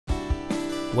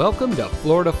Welcome to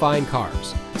Florida Fine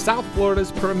Cars, South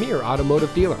Florida's premier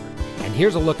automotive dealer. And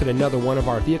here's a look at another one of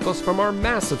our vehicles from our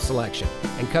massive selection,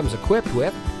 and comes equipped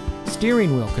with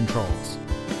steering wheel controls,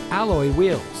 alloy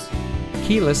wheels,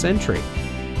 keyless entry,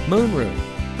 moonroof,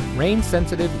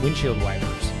 rain-sensitive windshield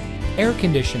wipers, air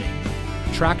conditioning,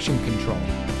 traction control,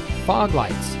 fog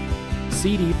lights,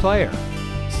 CD player,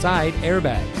 side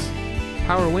airbags,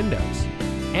 power windows,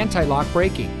 anti-lock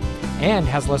braking, and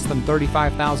has less than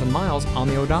 35,000 miles on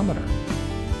the odometer.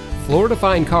 Florida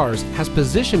Fine Cars has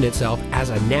positioned itself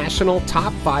as a national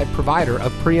top 5 provider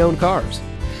of pre-owned cars.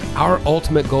 Our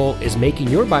ultimate goal is making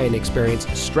your buying experience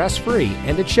stress-free,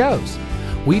 and it shows.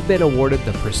 We've been awarded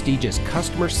the prestigious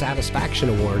Customer Satisfaction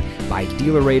Award by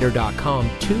DealerRater.com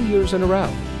 2 years in a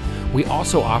row. We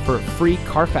also offer free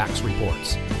Carfax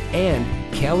reports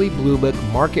and Kelley Blue Book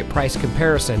market price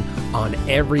comparison on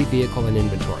every vehicle in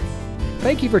inventory.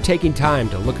 Thank you for taking time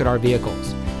to look at our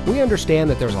vehicles. We understand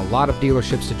that there's a lot of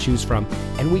dealerships to choose from,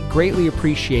 and we greatly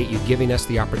appreciate you giving us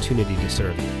the opportunity to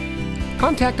serve you.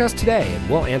 Contact us today and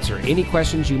we'll answer any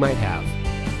questions you might have.